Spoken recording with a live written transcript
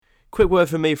quick word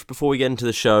from me before we get into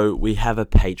the show. We have a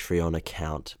Patreon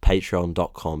account,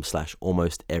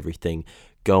 patreon.com/almosteverything.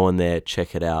 Go on there,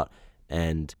 check it out,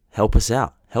 and help us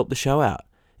out. Help the show out.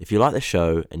 If you like the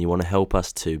show and you want to help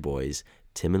us too, boys,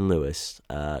 Tim and Lewis,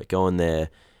 go on there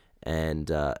and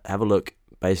have a look.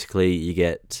 Basically, you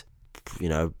get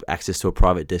access to a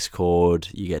private Discord,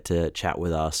 you get to chat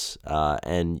with us,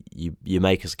 and you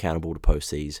make us accountable to post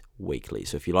these weekly.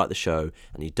 So if you like the show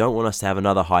and you don't want us to have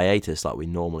another hiatus like we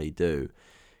normally do,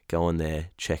 go on there,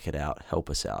 check it out, help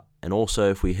us out. And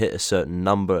also, if we hit a certain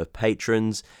number of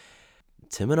patrons,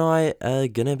 Tim and I are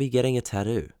going to be getting a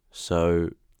tattoo.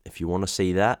 So if you want to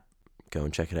see that, go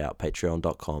and check it out,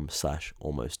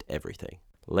 patreon.com/almosteverything.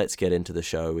 Let's get into the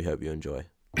show. We hope you enjoy.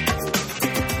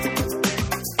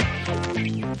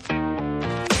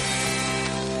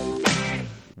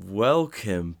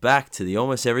 Welcome back to the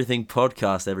Almost Everything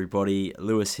podcast, everybody.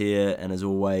 Lewis here, and as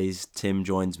always, Tim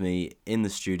joins me in the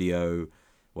studio,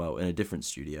 well, in a different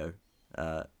studio,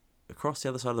 across the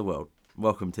other side of the world.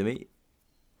 Welcome, Timmy.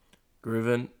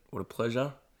 Groovin, what a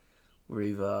pleasure.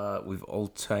 We've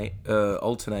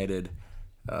alternated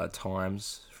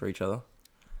times for each other.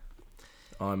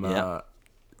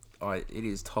 It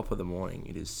is top of the morning.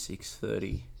 It is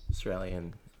 6:30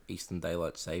 Australian Eastern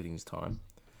Daylight Savings Time.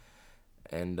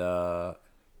 And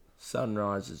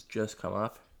sunrise has just come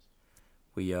up.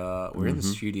 We're in the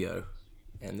studio,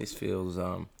 and this feels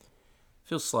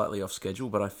slightly off schedule,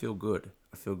 but I feel good.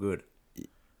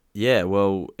 Yeah,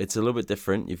 well, it's a little bit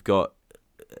different. You've got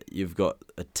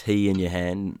a tea in your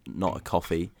hand, not a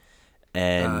coffee,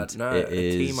 and a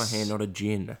tea in my hand, not a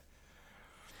gin.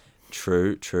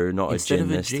 True, not Instead a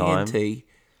gin this time. Instead of a G and T,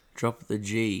 drop the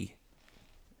G.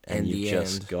 And you've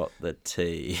just got the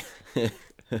tea.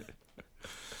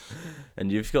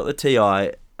 And you've got the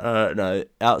TI. No,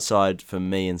 outside for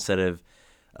me, instead of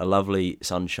a lovely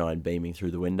sunshine beaming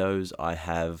through the windows, I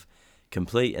have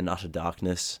complete and utter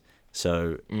darkness.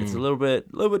 So it's a little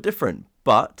bit different,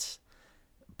 but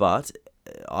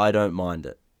I don't mind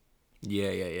it.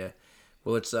 Yeah.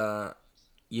 Well, it's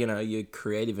your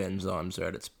creative enzymes are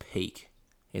at its peak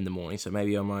in the morning, so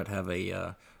maybe I might have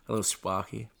a little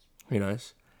sparky. Who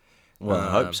knows? Well, I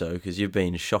hope so, because you've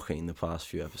been shocking the past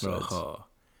few episodes. Oh,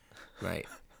 mate.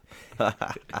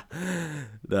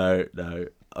 No.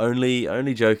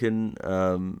 Only joking.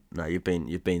 No, you've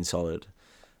been solid.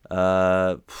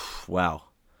 Wow.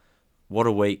 What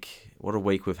a week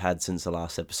we've had since the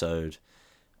last episode.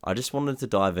 I just wanted to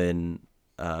dive in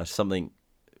something.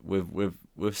 We've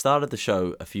started the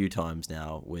show a few times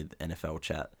now with NFL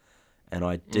chat, and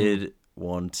I did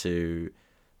want to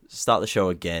start the show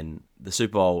again. The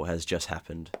Super Bowl has just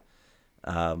happened.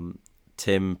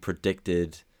 Tim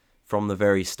predicted from the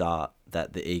very start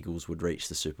that the Eagles would reach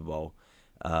the Super Bowl,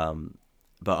 but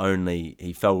only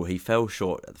he fell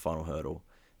short at the final hurdle.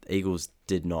 The Eagles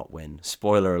did not win.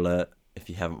 Spoiler alert! If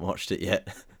you haven't watched it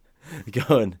yet,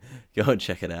 go and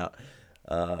check it out.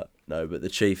 No, but the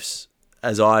Chiefs,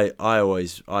 as I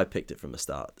picked it from the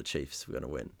start, the Chiefs were going to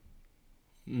win.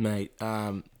 Mate,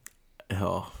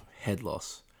 head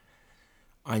loss.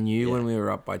 I knew when we were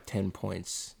up by 10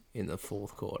 points in the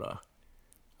fourth quarter,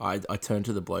 I turned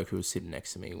to the bloke who was sitting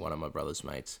next to me, one of my brother's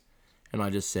mates, and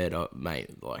I just said, "Oh,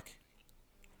 mate, like,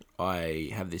 I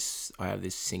have this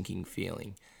sinking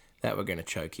feeling that we're going to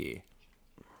choke here."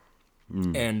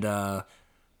 And a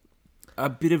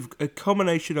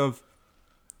combination of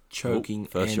choking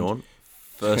first yawn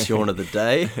of the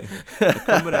day. A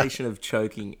combination of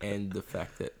choking and the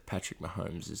fact that Patrick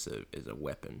Mahomes is a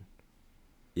weapon.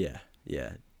 Yeah,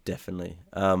 definitely.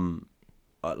 I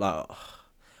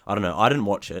don't know. I didn't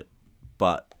watch it,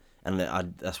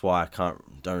 that's why I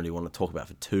don't really want to talk about it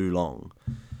for too long.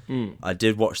 I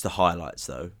did watch the highlights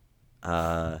though.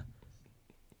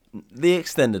 The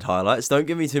extended highlights. Don't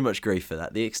give me too much grief for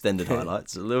that. The extended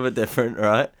highlights, a little bit different,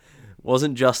 right?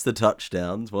 Wasn't just the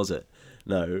touchdowns, was it?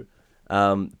 No.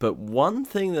 But one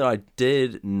thing that I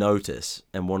did notice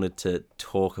and wanted to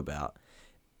talk about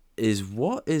is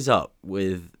what is up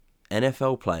with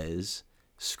NFL players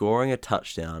scoring a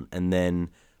touchdown and then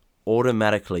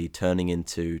automatically turning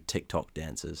into TikTok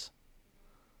dancers.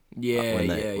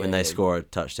 When they score a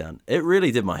touchdown. It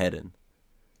really did my head in.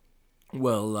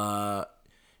 Well,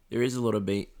 there is a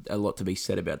lot to be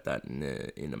said about that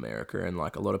in America, and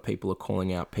like a lot of people are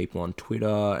calling out people on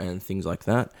Twitter and things like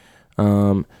that.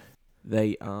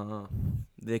 They're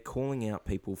calling out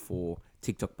people for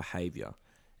TikTok behavior,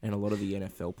 and a lot of the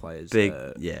NFL players they've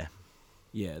had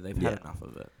enough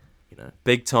of it. You know,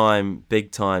 big time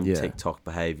TikTok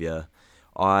behavior.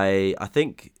 I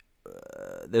think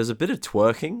there was a bit of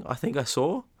twerking. I think I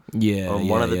saw on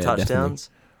one of the touchdowns.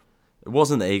 It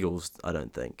wasn't the Eagles, I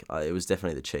don't think. It was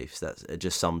definitely the Chiefs. It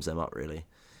just sums them up, really.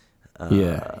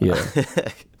 Yeah.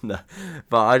 No,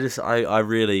 but I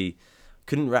really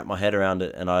couldn't wrap my head around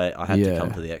it, and I had to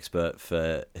come to the expert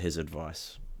for his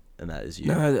advice, and that is you.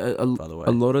 No, by the way,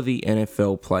 a lot of the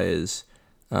NFL players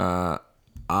are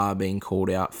being called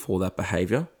out for that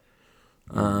behavior,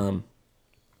 and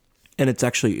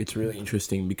it's really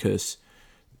interesting because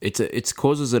it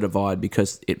causes a divide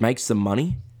because it makes them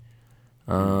money.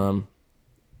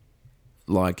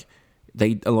 Like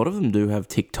a lot of them do have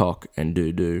TikTok and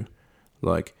do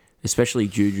like especially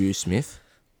Juju Smith.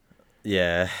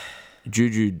 Yeah.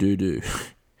 Juju Doo.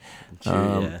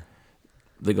 Yeah.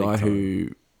 The guy who,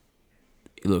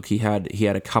 look, he had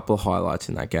a couple of highlights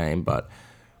in that game, but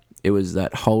it was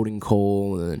that holding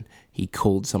call, and he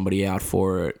called somebody out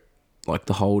for it, like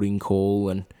the holding call,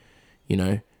 and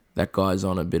that guy's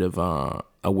on a bit of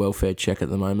a welfare check at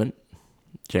the moment.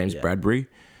 James Bradbury,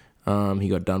 he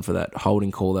got done for that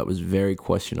holding call that was very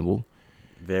questionable.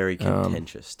 Very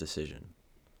contentious decision.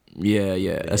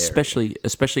 Yeah. Especially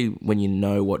when you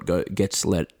know what gets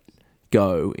let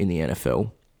go in the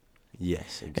NFL.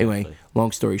 Yes, exactly. Anyway,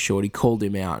 long story short, he called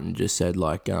him out and just said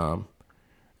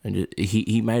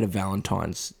he made a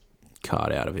Valentine's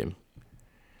card out of him.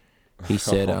 He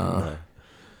said, no.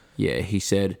 he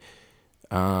said,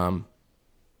 to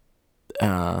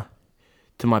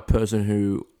my person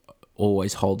who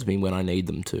always holds me when I need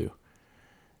them to.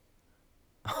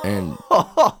 And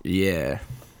yeah.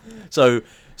 So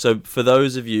for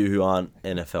those of you who aren't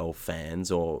NFL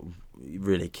fans or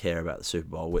really care about the Super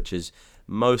Bowl, which is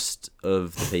most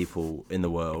of the people in the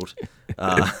world,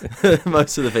 because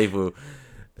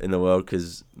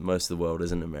most of the world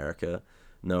isn't America,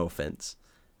 no offense.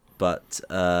 But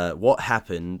what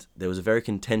happened, there was a very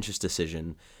contentious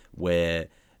decision where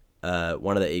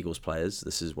one of the Eagles players,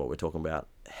 this is what we're talking about,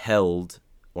 held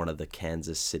one of the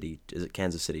Kansas City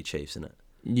Chiefs, isn't it?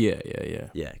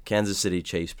 Yeah. Kansas City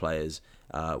Chiefs players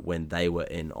when they were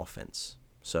in offense.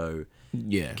 So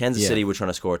yeah, Kansas City were trying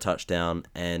to score a touchdown,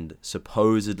 and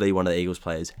supposedly one of the Eagles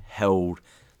players held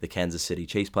the Kansas City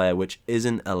Chiefs player, which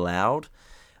isn't allowed.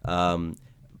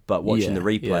 But watching the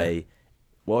replay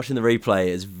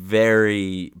is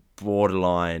very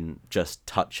borderline just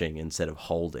touching instead of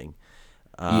holding.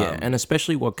 And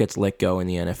especially what gets let go in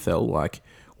the NFL, like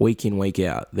week in, week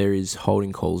out, there is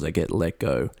holding calls that get let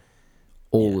go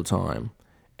all the time.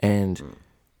 And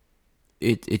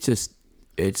it's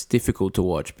difficult to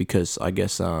watch because I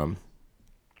guess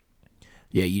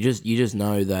you just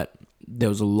know that there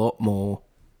was a lot more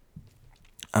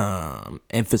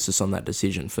emphasis on that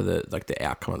decision for the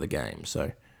outcome of the game.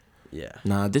 So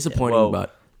disappointing,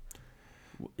 but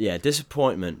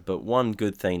disappointment. But one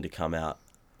good thing to come out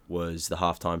was the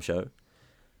halftime show.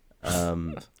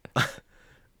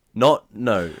 Not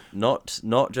Rihanna.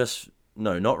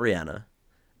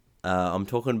 I'm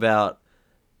talking about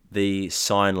the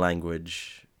sign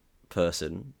language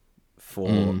person for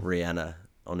Rihanna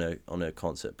on her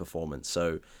concert performance.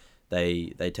 So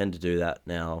they tend to do that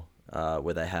now,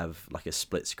 where they have like a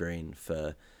split screen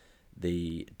for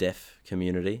the deaf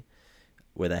community,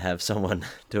 where they have someone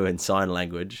doing sign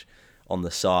language on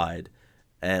the side.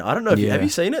 And I don't know if have you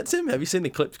seen it, Tim? Have you seen the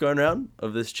clips going around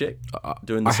of this chick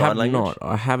doing the sign language?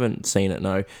 I haven't seen it,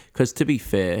 no. Because to be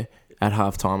fair, at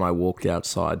halftime I walked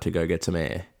outside to go get some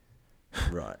air.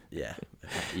 Right, yeah.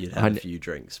 You'd had a few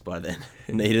drinks by then.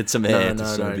 Needed some air to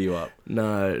sober you up.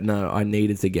 No, I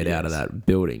needed to get out of that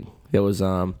building. There was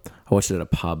I watched it at a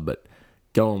pub, but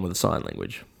go on with the sign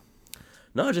language.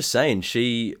 No, just saying,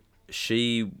 she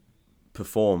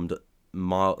performed.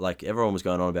 Like everyone was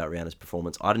going on about Rihanna's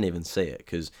performance. I didn't even see it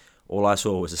because all I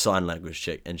saw was a sign language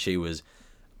chick, and she was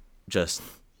just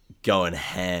going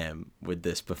ham with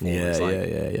this performance.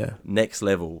 Yeah. Next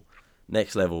level.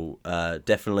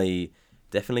 Definitely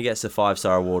gets a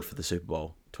 5-star award for the Super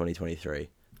Bowl 2023.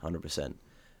 100%.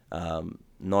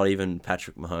 Not even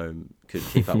Patrick Mahomes could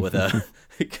keep up with her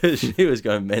because she was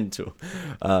going mental.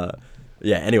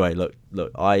 Anyway, look.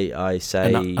 I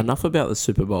say enough about the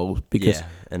Super Bowl because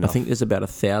I think there's about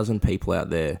 1,000 people out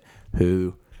there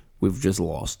who we've just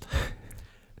lost.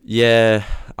 Yeah,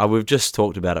 we've just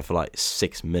talked about it for like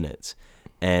 6 minutes,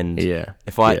 and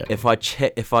if I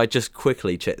just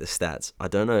quickly check the stats, I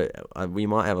don't know. We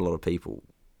might have a lot of people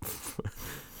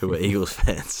who are Eagles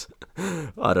fans.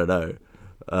 I don't know.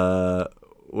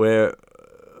 Where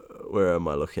am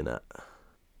I looking at?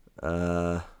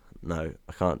 No,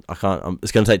 I can't.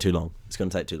 It's going to take too long.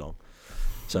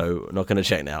 So I'm not going to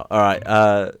check now. All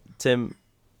right, Tim,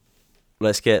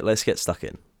 let's get stuck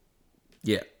in.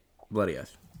 Yeah, bloody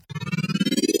oath.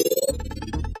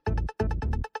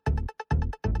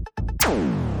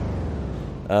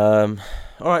 All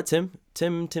right,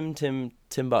 Timbuk2.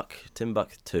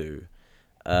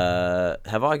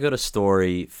 Have I got a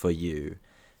story for you?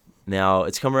 Now,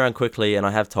 it's come around quickly, and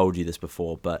I have told you this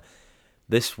before, but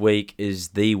this week is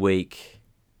the week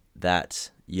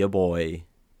that your boy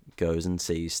goes and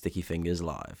sees Sticky Fingers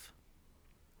live.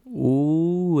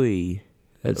 Ooh,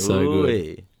 that's so good.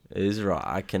 It is right.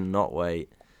 I cannot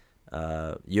wait.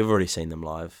 You've already seen them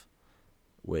live,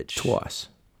 which... Twice.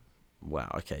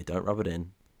 Wow, okay, don't rub it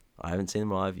in. I haven't seen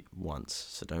them live once,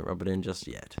 so don't rub it in just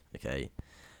yet, okay?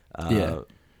 Yeah.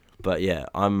 But yeah,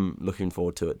 I'm looking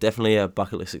forward to it. Definitely a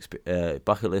bucket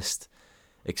list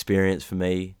experience for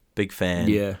me. Big fan.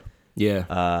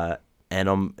 Yeah.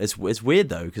 And it's weird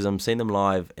though because I'm seeing them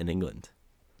live in England.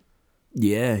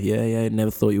 Yeah.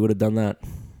 Never thought you would have done that.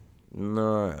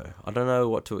 No, I don't know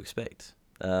what to expect.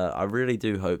 I really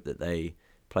do hope that they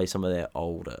play some of their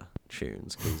older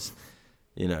tunes because,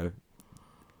 you know,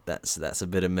 that's a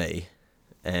bit of me.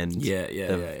 And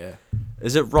Yeah.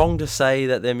 Is it wrong to say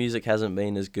that their music hasn't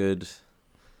been as good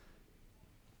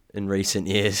in recent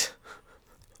years?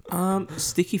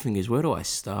 Sticky Fingers, where do I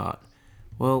start?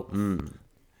 Well,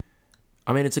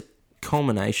 I mean, it's a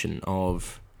culmination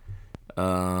of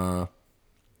trying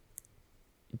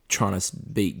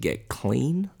to get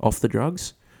clean off the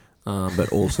drugs,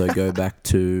 but also go back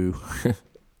to...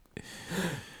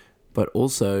 but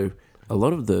also, a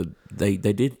lot of they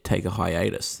did take a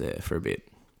hiatus there for a bit.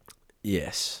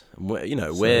 Yes,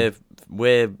 we're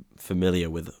familiar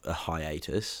with a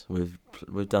hiatus. We've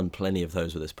done plenty of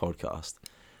those with this podcast.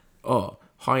 Oh,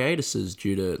 hiatuses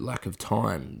due to lack of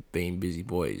time, being busy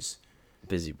boys.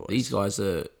 Busy boys. These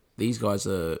guys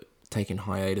are taking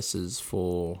hiatuses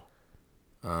for,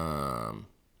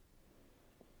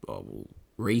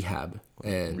 rehab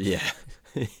and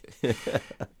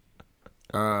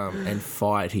and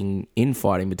fighting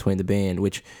between the band.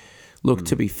 Which, look,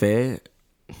 to be fair,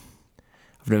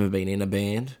 I've never been in a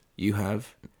band. You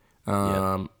have.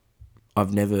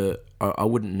 I've never. I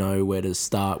wouldn't know where to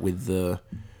start with the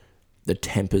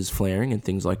tempers flaring and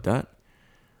things like that.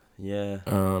 Yeah.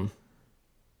 I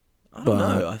don't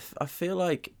know. I feel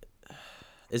like,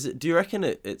 do you reckon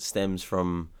it stems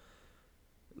from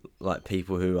like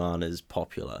people who aren't as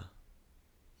popular,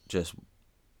 just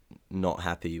not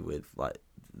happy with, like,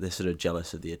 they're sort of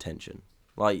jealous of the attention,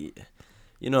 like,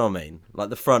 you know what I mean? Like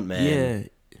the front man. Yeah.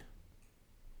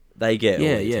 They get all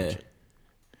the attention.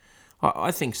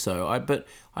 I think so. But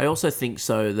I also think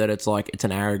so that it's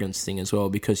an arrogance thing as well,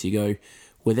 because you go,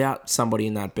 without somebody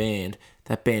in that band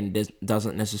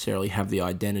doesn't necessarily have the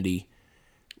identity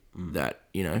that,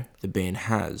 the band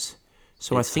has.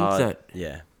 So I think hard, that...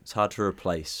 Yeah, it's hard to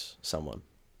replace someone.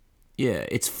 Yeah,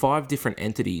 it's 5 different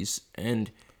entities,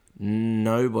 and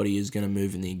nobody is going to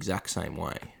move in the exact same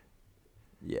way.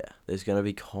 Yeah, there's going to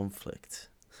be conflict.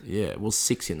 Yeah, well,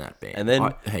 6 in that band. And then,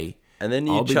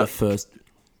 I'll be the first...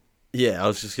 Yeah, I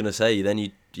was just going to say, then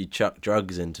you chuck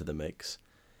drugs into the mix.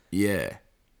 Yeah.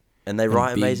 And they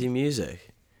write amazing music.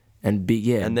 And big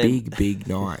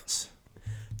nights.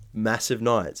 Massive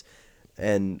nights.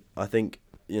 And I think,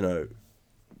 I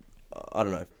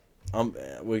don't know.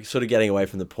 We're sort of getting away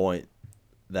from the point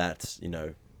that,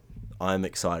 I'm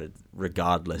excited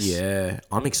regardless. Yeah,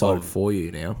 I'm excited for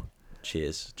you now.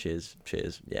 Cheers.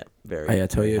 Yeah, very. Hey, I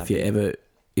tell you, happy.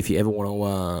 if you ever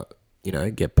want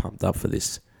to, get pumped up for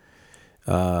this,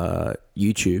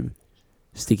 YouTube,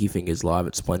 Sticky Fingers live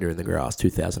at Splendor in the Grass,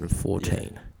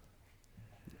 2014. Yeah.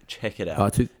 Check it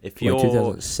out.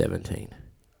 2017.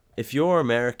 If you're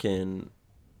American,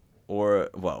 or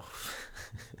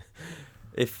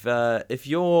if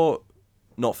you're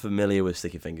not familiar with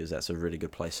Sticky Fingers, that's a really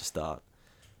good place to start.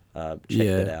 Check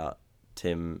that out.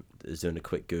 Tim is doing a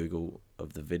quick Google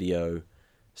of the video.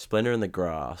 Splendor in the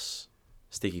Grass,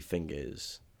 Sticky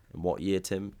Fingers. In what year,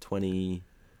 Tim? I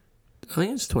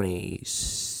think it's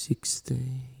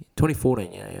 2016.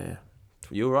 2014, yeah.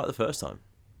 You were right the first time.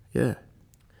 Yeah.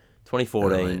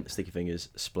 2014, Sticky Fingers,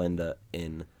 Splendor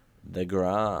in the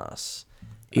Grass.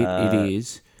 It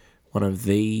is one of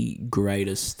the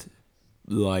greatest,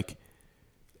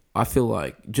 I feel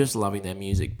like just loving their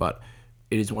music, but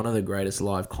it is one of the greatest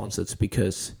live concerts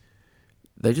because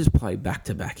they just play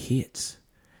back-to-back hits.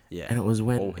 Yeah. And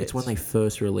it's when they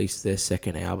first released their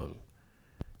second album.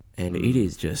 And it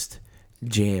is just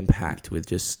jam-packed with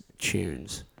just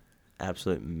tunes.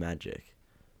 Absolute magic.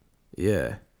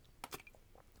 Yeah.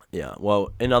 Yeah.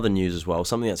 Well, in other news as well,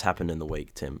 something that's happened in the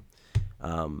week, Tim.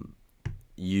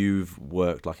 You've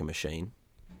worked like a machine.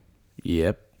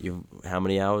 Yep. How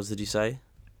many hours did you say?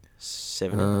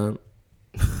 7?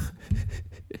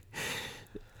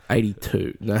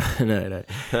 82. No.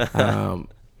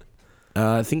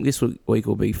 I think this week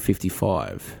will be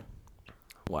 55.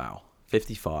 Wow,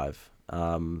 55.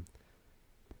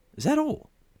 Is that all?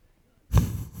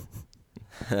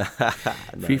 No.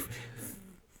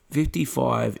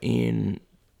 55 in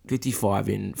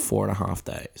 4.5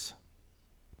 days.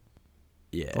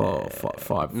 Yeah. Oh,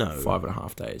 five. No.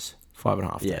 5.5 days.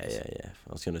 5.5 days. Yeah.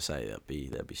 I was gonna say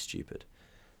that'd be stupid.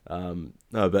 No,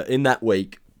 but in that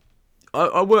week,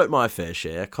 I worked my fair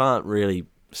share. I can't really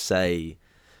say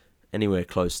anywhere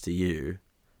close to you,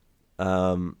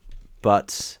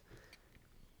 but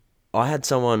I had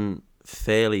someone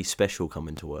fairly special come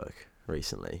into work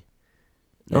recently.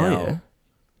 Now, Oh, yeah?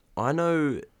 I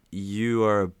know you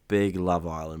are a big Love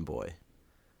Island boy.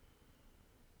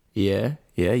 Yeah,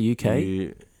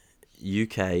 UK.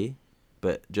 UK,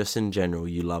 but just in general,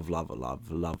 you love Love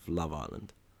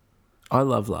Island. I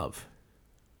love.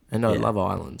 And I Yeah. love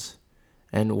islands.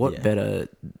 And what Yeah. better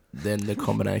than the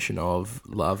combination of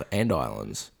love and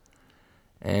islands?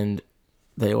 And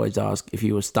they always ask, if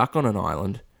you were stuck on an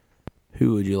island,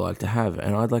 who would you like to have?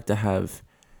 And I'd like to have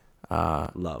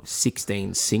Love.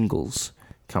 16 singles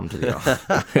come to the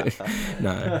island.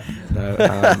 No.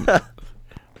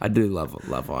 I do love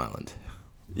Love Island.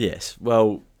 Yes.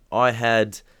 Well, I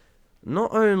had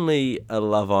not only a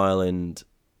Love Island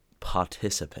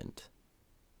participant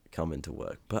come into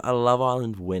work, but a Love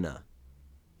Island winner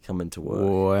come into work.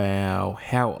 Wow.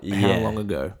 How Yeah. long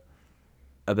ago?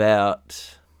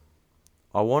 About,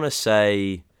 I want to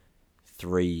say,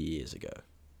 3 years ago.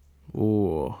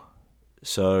 Ooh.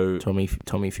 So Tommy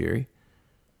Fury.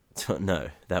 no,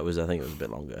 I think it was a bit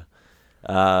longer.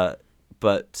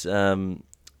 But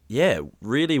yeah,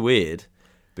 really weird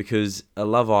because a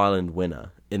Love Island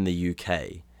winner in the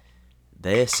UK,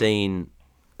 they're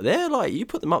like, you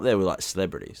put them up there with like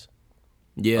celebrities.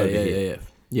 Yeah. here.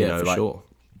 Yeah, know, for like, sure.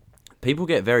 People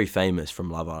get very famous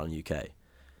from Love Island UK.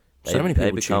 So many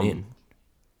people tune in.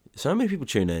 So many people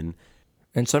tune in.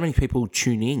 And so many people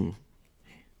tune in.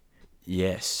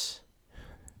 Yes.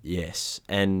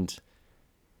 And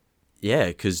yeah,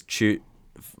 because for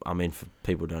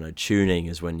people who don't know, tuning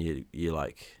is when you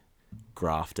like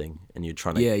grafting and you're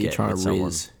trying to you're trying to someone.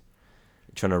 riz.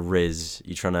 You're trying to riz.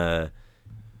 You're trying to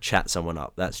chat someone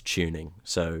up. That's tuning.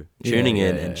 So tuning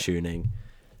in and tuning.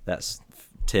 That's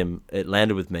Tim. It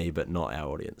landed with me, but not our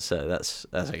audience. So that's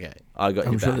okay. I got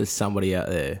I'm your sure back. there's somebody out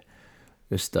there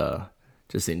just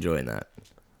enjoying that.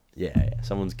 Yeah.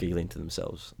 Someone's giggling to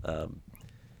themselves,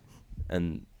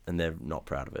 and they're not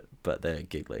proud of it, but they're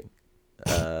giggling.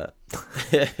 No,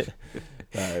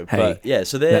 Hey, but yeah,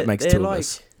 so that makes they're two like, of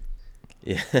us.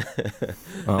 Yeah,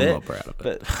 I'm not proud of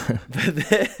it.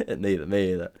 but neither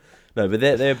me either. No, but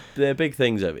they're big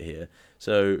things over here.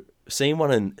 So seeing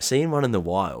one in the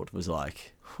wild was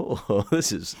like, oh,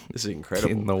 this is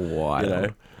incredible. In the wild. You know?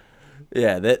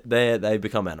 Yeah, they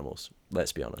become animals.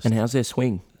 Let's be honest. And how's their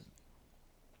swing?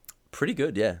 Pretty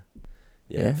good, yeah.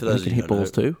 Yeah, for they those can of you hit who don't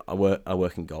balls know, too? I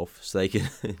work in golf, so they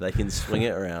can swing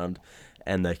it around,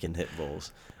 and they can hit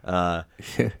balls.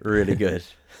 Really good.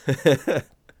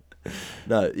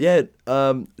 No, yeah.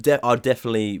 I'd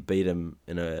definitely beat him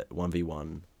in a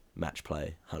 1v1 match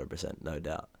play, 100%, no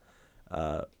doubt.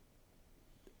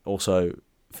 Also,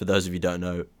 for those of you who don't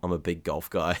know, I'm a big golf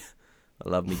guy. I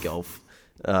love me golf.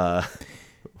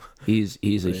 He's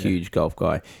a huge golf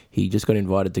guy. He just got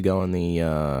invited to go on the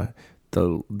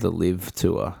Live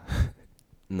tour.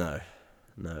 No,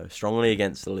 strongly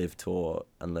against the Live Tour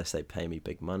unless they pay me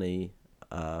big money.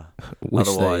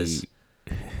 Otherwise,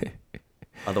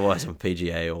 I'm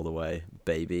PGA all the way,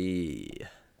 baby.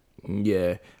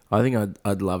 Yeah, I think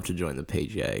I'd love to join the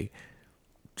PGA,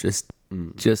 just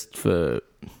for,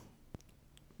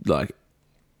 like,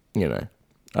 you know,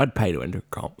 I'd pay to enter a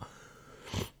comp.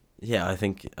 Yeah, I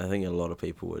think a lot of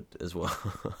people would as well.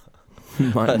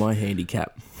 my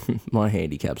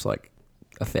handicap's like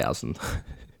 1,000.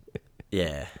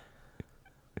 Yeah,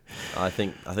 I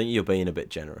think you're being a bit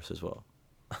generous as well.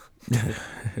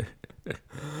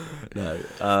 No,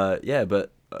 yeah,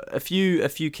 but a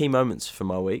few key moments from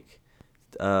my week.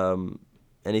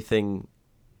 Anything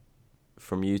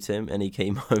from you, Tim? Any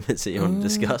key moments that you want to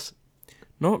discuss?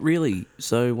 Not really.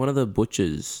 So one of the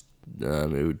butchers,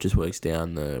 who just works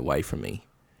down the way from me,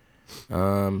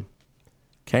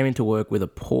 came into work with a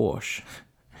Porsche,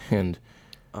 and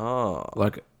a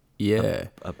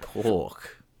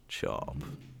pork chop,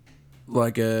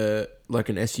 like an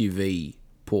SUV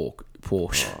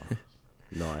Porsche. Oh,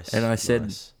 nice. And I said,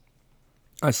 nice.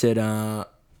 I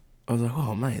was like,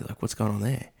 oh mate, like what's going on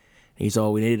there? And he's,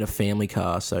 we needed a family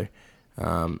car, so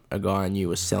a guy I knew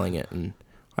was selling it, and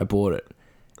I bought it.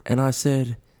 And I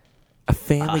said, a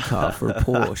family car for a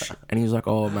Porsche? And he was like,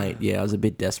 oh mate, yeah, I was a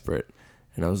bit desperate.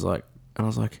 And I was like,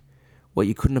 what,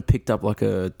 you couldn't have picked up like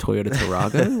a Toyota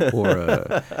Tarago or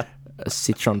a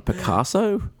Citroen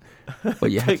Picasso? Or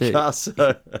you had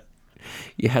Picasso.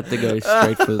 you had to go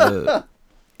straight for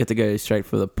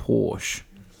the Porsche.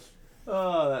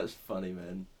 Oh, that's funny,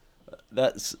 man.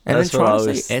 That's And what then I try to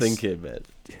was say thinking, man.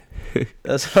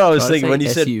 That's what I was Try to thinking say when you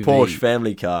said SUV. Porsche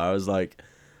family car. I was like,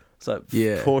 it's like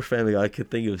Yeah. Porsche family. I could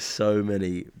think of so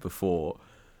many before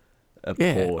a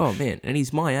Yeah. Porsche. Oh man, and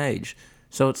he's my age,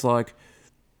 so it's like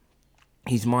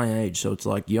you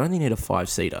only need a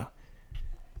 5-seater.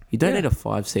 You don't need a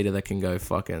 5-seater that can go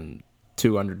fucking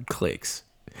 200 clicks.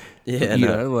 Yeah, you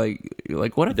no. know, like what You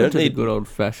happened don't to the need- good old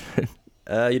fashioned?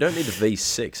 You don't need a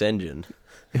V6 engine.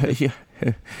 Yeah,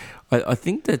 I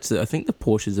think the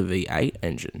Porsche is a V8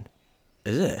 engine.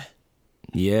 Is it?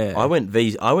 Yeah, I went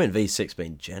V6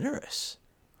 being generous.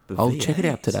 But I'll check it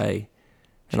out V8s? today,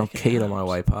 and I'll Check it key it on out. my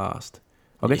way past.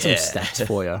 I'll get some Yeah. stats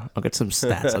for you. I'll get some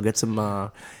stats. I'll get some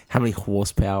how many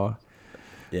horsepower.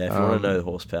 Yeah, if you want to know the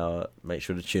horsepower, make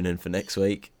sure to tune in for next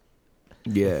week.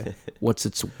 Yeah, what's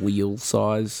its wheel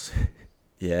size?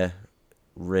 Yeah,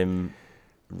 rim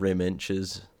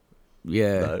inches.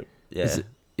 Yeah, No, yeah.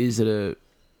 is it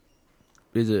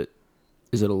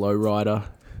a low rider?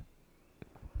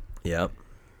 Yep.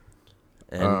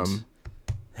 And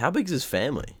how big's his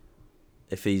family?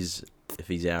 If he's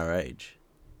our age.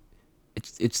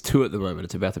 It's 2 at the moment.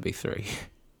 It's about to be 3.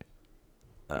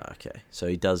 Okay, so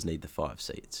he does need the 5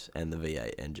 seats and the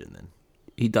V8 engine then.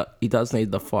 He does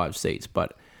need the 5 seats,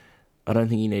 but I don't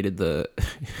think he needed the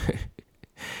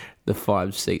the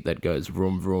 5 seat that goes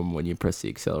vroom vroom when you press the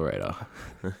accelerator.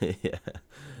 Yeah,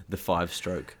 the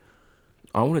 5-stroke.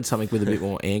 I wanted something with a bit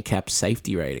more ANCAP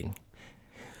safety rating.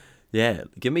 Yeah,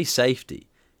 give me safety.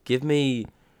 Give me,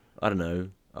 I don't know,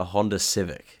 a Honda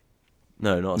Civic.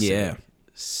 No, not a Yeah.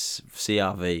 Civic.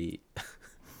 CRV.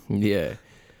 Yeah.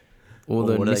 Or Or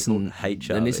the what do they Nissan, call it? the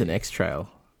HRV. Nissan X-Trail.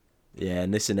 Yeah,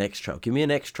 Nissan X-Trail. Give me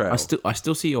an X-Trail. I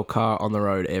still see your car on the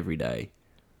road every day.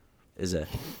 Is it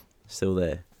still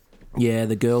there? Yeah,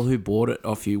 the girl who bought it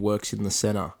off you works in the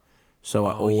centre, so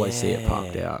I always see it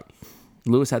parked yeah. out.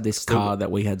 Lewis had this Still- car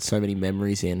that we had so many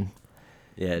memories in.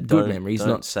 Yeah, Good memories, don't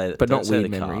not say that, but don't not say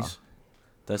weird the car. memories.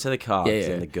 Don't say the car, Yeah, 'cause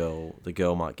then yeah. the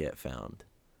girl might get found,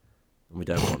 and we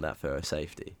don't want that for her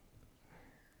safety.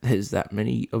 There's that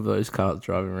many of those cars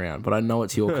driving around, but I know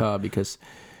it's your car because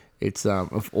it's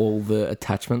of all the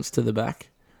attachments to the back.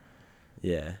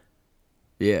 Yeah,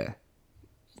 Yeah,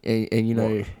 and you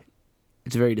know,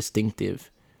 it's very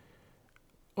distinctive.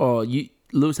 Oh,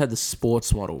 Lewis had the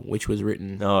sports model, which was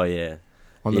written oh yeah,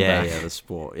 on the yeah, back. yeah, the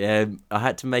sport. Yeah, I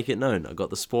had to make it known. I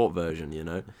got the sport version. You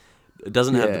know, it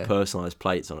doesn't have the Yeah. personalized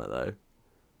plates on it though.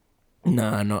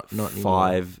 No, not anymore.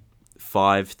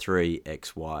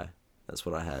 553XY. That's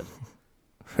what I had.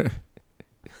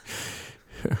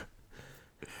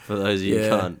 For those of you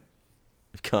Yeah. who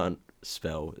can't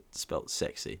spell, it's spelt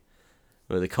sexy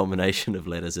with a combination of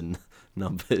letters and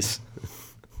numbers.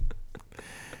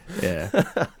 Yeah,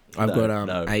 I've No, got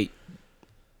no.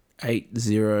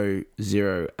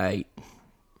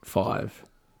 88085.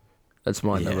 That's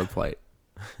my Yeah. number plate.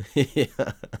 Yeah.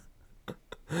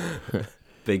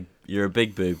 You're a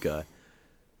big boob guy,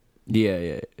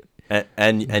 Yeah, yeah.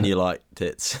 and you like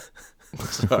tits.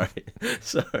 sorry.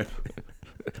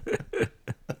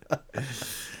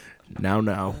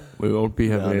 Now, we won't be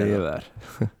having No, any no. of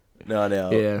that. No.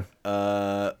 Yeah.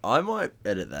 I might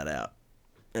edit that out.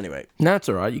 Anyway, No, it's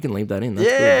all right. You can leave that in. That's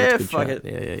Yeah, good. That's good fuck chat.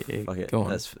 it. Yeah. fuck it. Go on.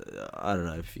 That's I don't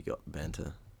know if you got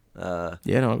banter. Yeah,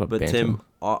 no, I got But banter. Tim,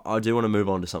 I do want to move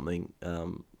on to something that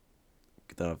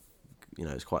I've,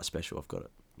 is quite special. I've got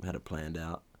it, had it planned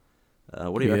out.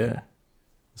 What do you reckon? Yeah.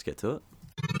 Let's get to it.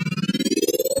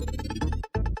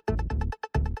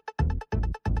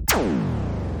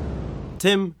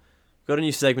 Tim, got a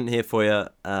new segment here for you.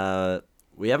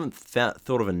 We haven't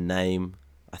thought of a name.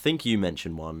 I think you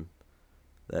mentioned one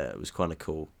that was kind of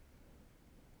cool.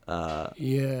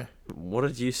 Yeah. What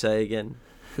did you say again?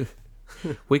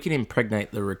 We can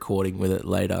impregnate the recording with it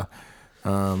later.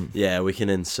 Yeah, we can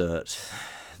insert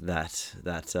that.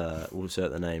 We'll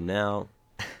insert the name now.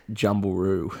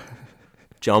 Jumble-roo.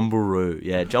 Jumble-roo.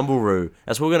 Yeah, Jumble-roo.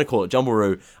 That's what we're going to call it,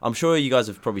 Jumble-roo. I'm sure you guys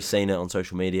have probably seen it on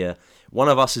social media. One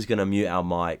of us is going to mute our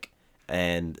mic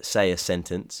and say a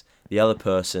sentence. The other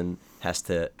person has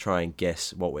to try and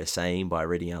guess what we're saying by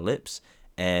reading our lips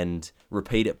and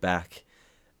repeat it back.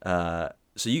 So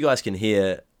you guys can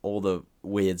hear all the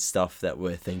weird stuff that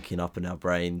we're thinking up in our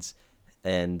brains.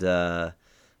 And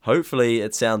hopefully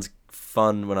it sounds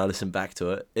fun when I listen back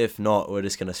to it. If not, we're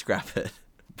just going to scrap it.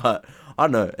 But I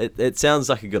don't know. It sounds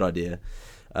like a good idea.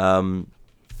 I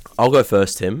I'll go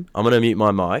first, Tim. I'm going to mute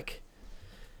my mic,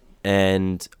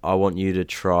 and I want you to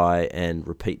try and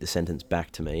repeat the sentence back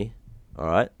to me. All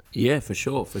right? Yeah, for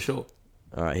sure.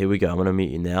 All right, here we go. I'm going to mute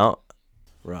you now.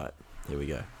 Right, here we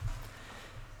go.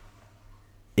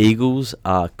 Eagles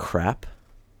are crap,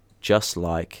 just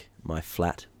like my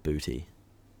flat booty.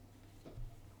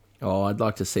 Oh, I'd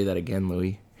like to see that again,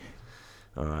 Louis.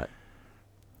 All right.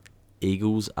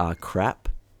 Eagles are crap,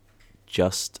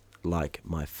 just like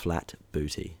my flat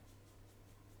booty.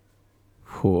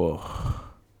 Whoa.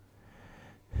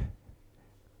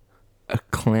 A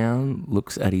clown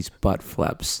looks at his butt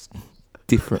flaps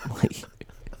differently.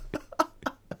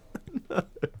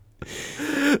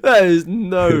 That is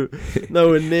nowhere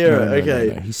near it.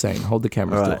 Okay. No. He's saying, hold the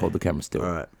camera All still, right. hold the camera still.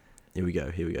 All right. Here we go.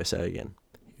 Say it again.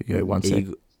 Here we go, 1 sec.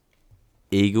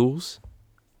 Eagles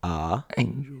are...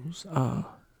 Angels are...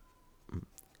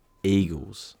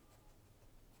 Eagles.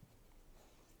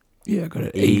 Yeah, I got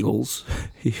it. Eagles.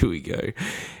 Here we go.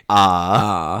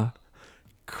 Are...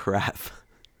 crap.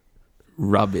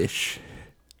 Rubbish.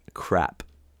 Crap.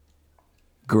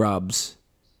 Grubs.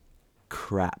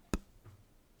 Crap.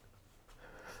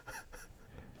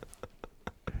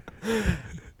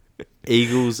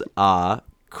 Eagles are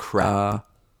crap.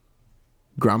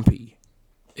 Grumpy.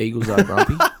 Eagles are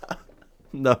grumpy?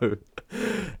 No.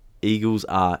 Eagles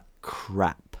are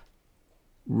crap.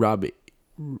 Rubbish.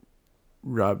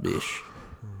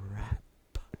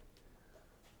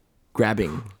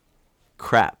 Grabbing.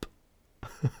 Crap.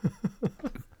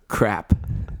 Crap.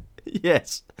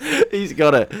 Yes. He's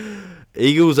got it.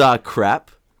 Eagles are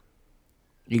crap.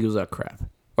 Eagles are crap.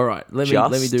 All right, let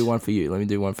me do one for you.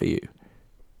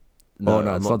 No,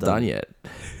 It's not done yet.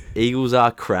 Eagles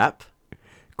are crap.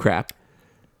 Crap.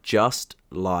 Just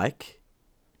like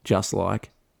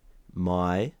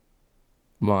my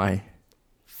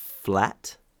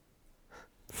flat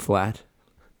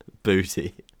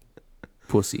booty.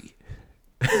 pussy.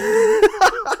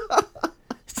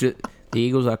 The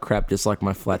Eagles are crap just like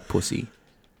my flat pussy.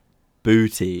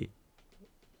 Booty.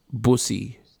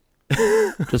 Bussy.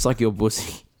 Just like your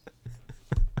bussy.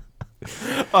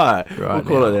 Alright, we'll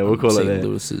call it there.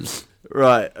 Lewis's.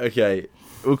 Right, okay.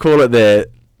 We'll call it there.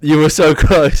 You were so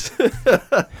close.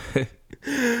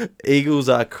 Eagles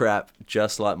are crap,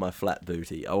 just like my flat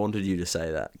booty. I wanted you to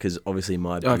say that, because obviously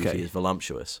my booty is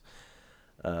voluptuous.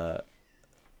 Yeah.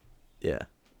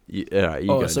 Alright, you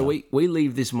go so now. we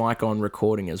leave this mic on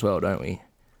recording as well, don't we?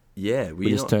 Yeah,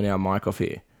 We just turn our mic off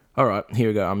here. Alright, here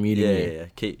we go. I'm muting you.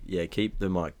 Yeah. Keep the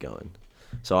mic going.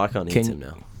 So I can't hear him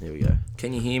now. Here we go.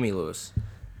 Can you hear me, Lewis?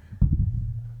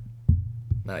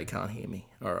 No, you can't hear me.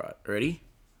 Alright, ready?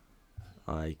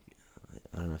 I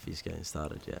don't know if he's getting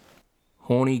started yet.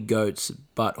 Horny goats,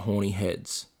 but horny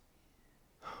heads.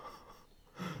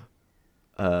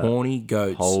 Horny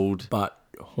goats, hold but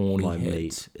horny my heads.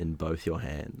 meat in both your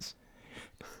hands.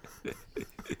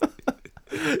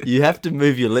 You have to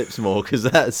move your lips more, because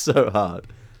that's so hard.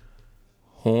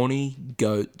 Horny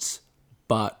goats,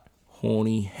 but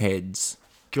horny heads.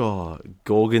 God,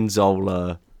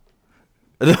 Gorgonzola.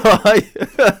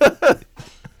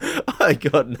 I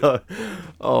got no.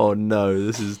 Oh no,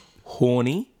 this is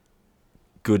Horny,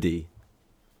 goody.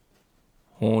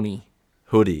 horny,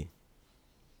 Hoodie.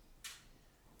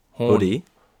 horny.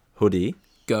 Hoodie.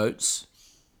 Goats,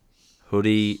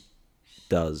 Hoodie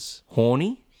does.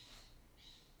 horny,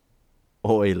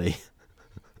 Oily.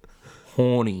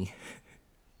 horny.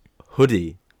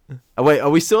 Hoodie. Oh, wait, are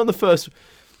we still on the first?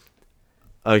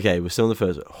 Okay, we're still on the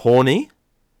first. Horny.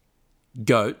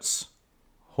 Goats,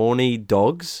 Horny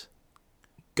dogs.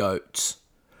 goats.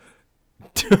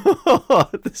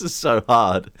 This is so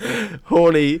hard.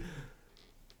 Horny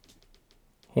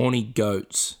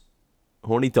Goats,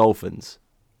 dolphins.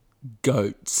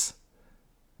 goats,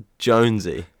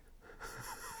 Jonesy.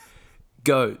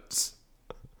 goats.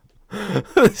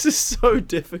 This is so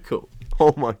difficult.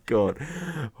 Oh my god.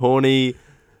 Horny.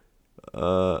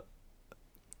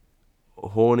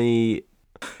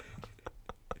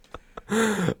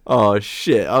 Oh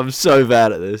shit, I'm so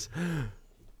bad at this.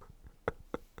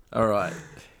 All right.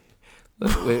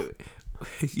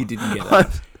 You didn't get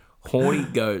that. Horny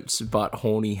goats, but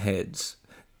horny heads.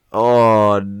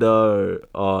 Oh no.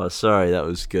 Oh, sorry, that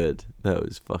was good. That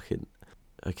was fucking...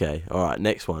 Okay, alright,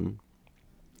 next one.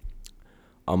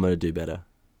 I'm gonna do better.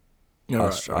 That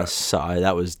was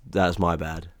my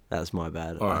bad. That's my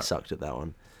bad. All right. I sucked at that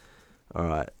one.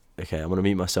 Alright, okay, I'm gonna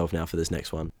mute myself now for this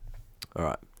next one.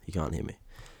 Alright, you can't hear me.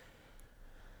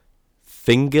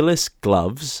 Fingerless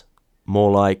gloves,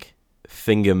 more like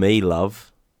finger me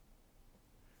love.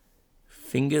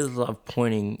 Fingers love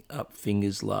pointing up,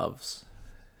 fingers loves.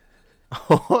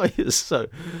 Oh, you're so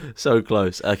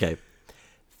close. Okay.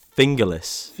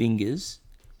 Fingerless. Fingers.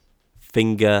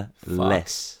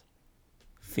 Fingerless.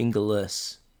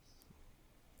 Fingerless.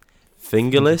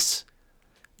 Fingerless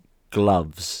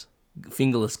gloves.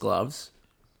 Fingerless gloves.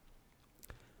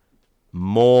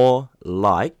 More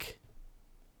like.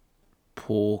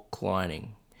 Pork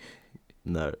lining.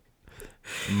 No.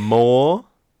 More.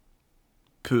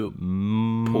 Poop.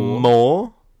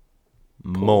 More.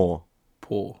 More.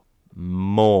 Poor.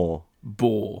 More.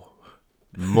 Bore.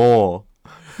 More.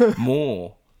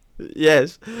 More.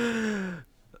 Yes.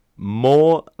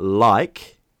 More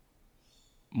like.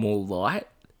 More light.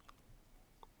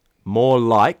 More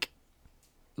like.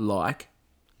 Like.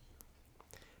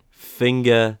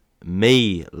 Finger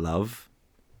me, love.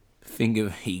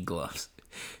 Finger me gloves.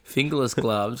 Fingerless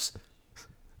gloves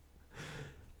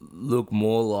look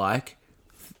more like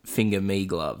finger me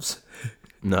gloves.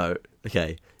 No.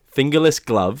 Okay. Fingerless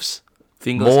gloves.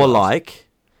 Fingerless More gloves. like.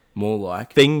 More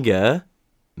like Finger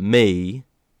me,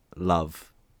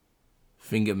 love.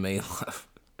 finger me love.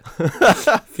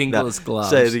 Fingerless No, gloves.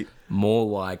 say it More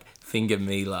like finger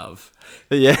me love.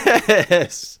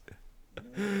 Yes.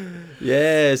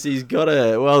 Yes, he's got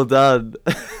it. Well done.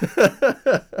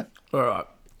 All right,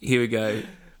 here we go.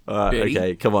 All right, Ready?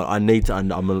 okay, come on. I'm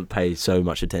going to pay so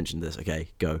much attention to this. Okay,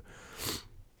 go.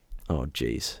 Oh,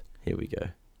 jeez. Here we go.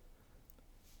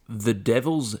 The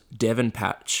Devil's Devon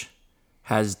patch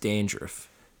has dandruff.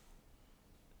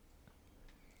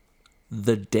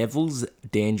 The Devil's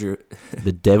dandruff.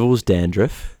 The devil's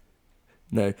dandruff.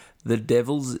 No, the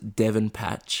Devil's Devon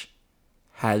patch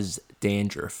has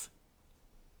dandruff.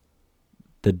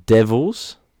 The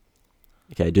devil's.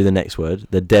 Okay, do the next word.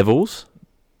 The devil's.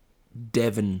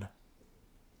 Devon.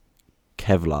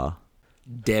 Kevlar.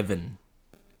 Devon.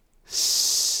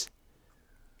 The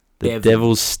Devon.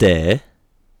 devil's stare.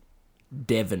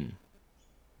 Devon.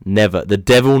 Never. The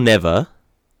devil never.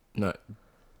 No.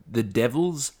 The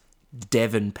Devil's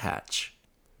Devon patch.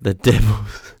 The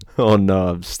devil's. Oh no,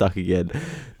 I'm stuck again.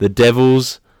 The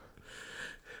devil's.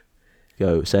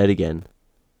 Go, say it again.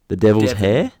 The devil's Devon.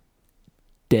 hair?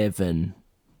 Devon.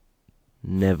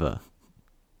 Never.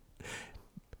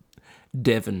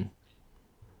 Devon.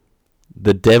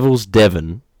 The devil's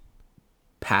Devon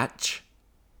Patch.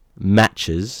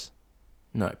 matches.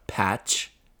 No,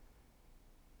 patch.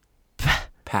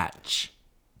 Patch.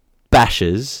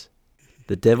 Bashes.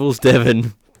 The devil's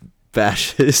Devon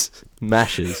bashes.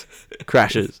 Mashes.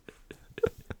 Crashes.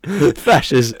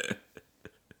 Fashes.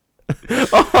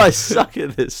 Oh, I suck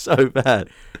at this so bad.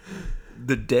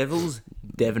 The Devil's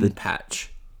Devon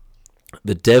patch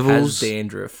The has devil's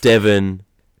dandruff. Devon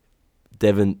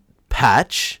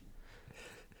patch.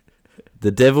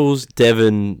 The devil's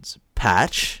Devon's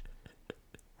patch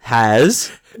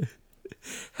has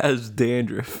Has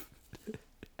dandruff.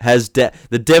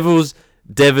 the devil's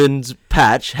Devon's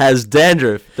patch has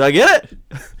dandruff. Do I get it?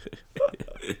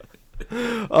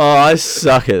 Oh, I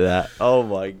suck at that. Oh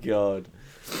my god.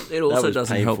 It also was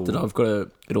doesn't help painful. that I've got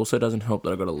a. It also doesn't help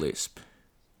that I've got a lisp.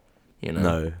 You know.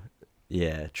 No.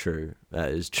 Yeah, true.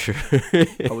 That is true.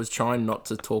 I was trying not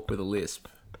to talk with a lisp.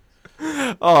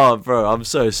 Oh, bro, I'm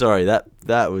so sorry.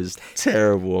 That was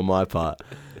terrible on my part.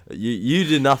 You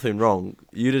did nothing wrong.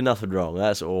 You did nothing wrong.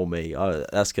 That's all me.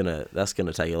 That's gonna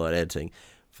take a lot of editing.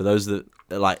 For those that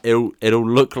like, it'll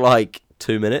look like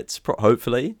 2 minutes,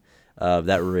 hopefully.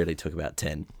 That really took about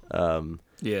 10.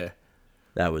 Yeah.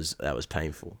 That was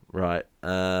painful. Right.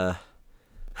 I'm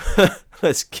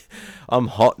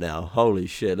hot now. Holy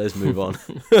shit. Let's move on.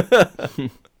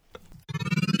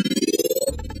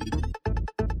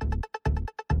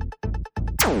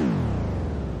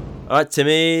 All right,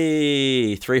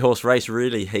 Timmy. 3-horse race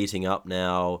really heating up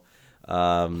now.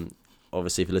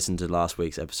 Obviously, if you listened to last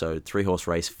week's episode, 3-horse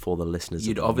race for the listeners.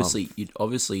 You'd of the month.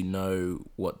 obviously know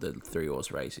what the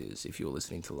 3-horse race is if you were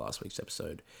listening to last week's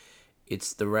episode.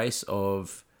 It's the race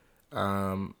of.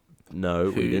 No,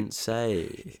 we who- didn't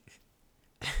say.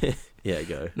 Yeah,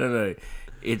 go. No.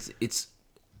 It's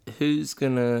who's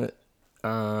gonna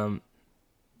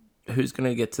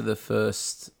get to the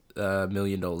first $1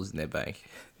 million in their bank.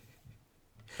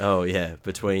 Oh yeah,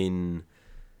 between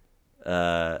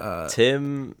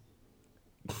Tim,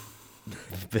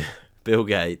 Bill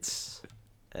Gates,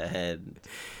 and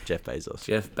Jeff Bezos.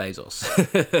 Jeff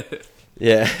Bezos.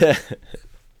 Yeah.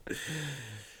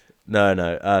 No.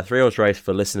 3-horse race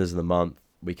for listeners of the month.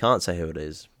 We can't say who it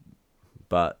is,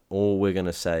 but all we're going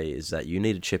to say is that you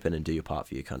need to chip in and do your part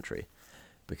for your country.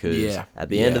 Because at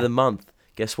the end of the month,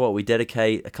 guess what? We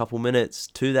dedicate a couple minutes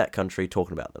to that country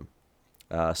talking about them.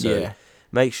 So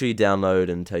make sure you download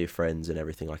and tell your friends and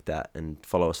everything like that, and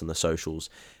follow us on the socials.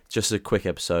 Just a quick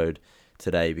episode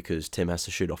today because Tim has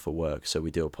to shoot off for work, so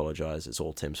we do apologise. It's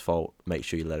all Tim's fault. Make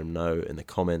sure you let him know in the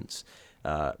comments.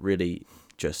 Really,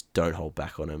 just don't hold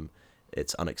back on him.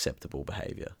 It's unacceptable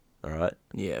behaviour. All right?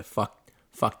 Yeah,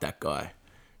 fuck that guy.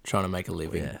 Trying to make a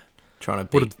living. Yeah. Trying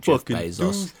to beat Jeff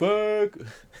Bezos.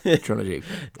 Trying to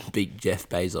beat Jeff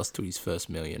Bezos to his first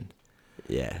million.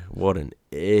 Yeah, what an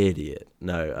idiot.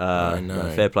 No,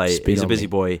 know. fair play. Spit He's a on busy me.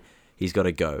 boy. He's got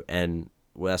to go. And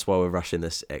that's why we're rushing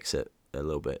this exit a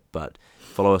little bit. But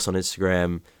follow us on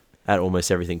Instagram at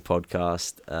Almost Everything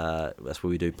Podcast. That's where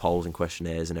we do polls and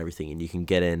questionnaires and everything. And you can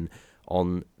get in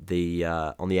on the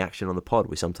action on the pod.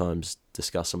 We sometimes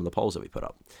discuss some of the polls that we put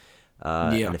up.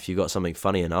 And if you got something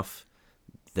funny enough,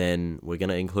 then we're going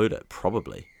to include it,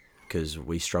 probably, because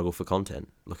we struggle for content.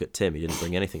 Look at Tim. He didn't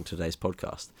bring anything to today's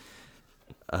podcast.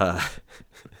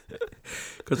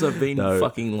 Because I've been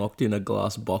fucking locked in a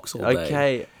glass box all day.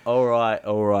 Okay, all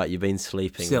right. You've been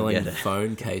sleeping. Selling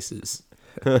phone cases.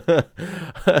 No,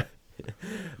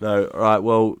 all right.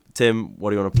 Well, Tim,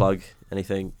 what do you want to plug?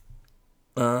 Anything?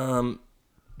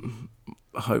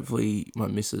 Hopefully my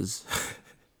missus.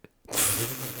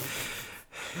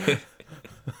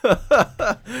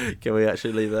 Can we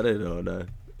actually leave that in or no?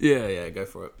 Yeah, go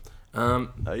for it.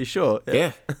 Are you sure?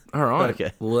 Yeah. All right.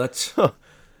 Okay. Well, that's. All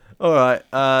right.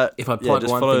 If I plug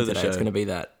just one follow thing the today, show. it's going to be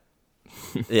that.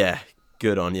 Yeah,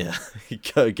 good on you.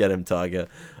 Go get him, Tiger.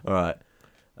 All right.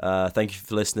 Thank you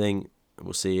for listening.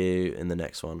 We'll see you in the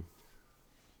next one.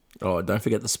 Oh, don't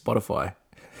forget the Spotify.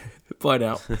 Bye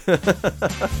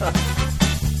now.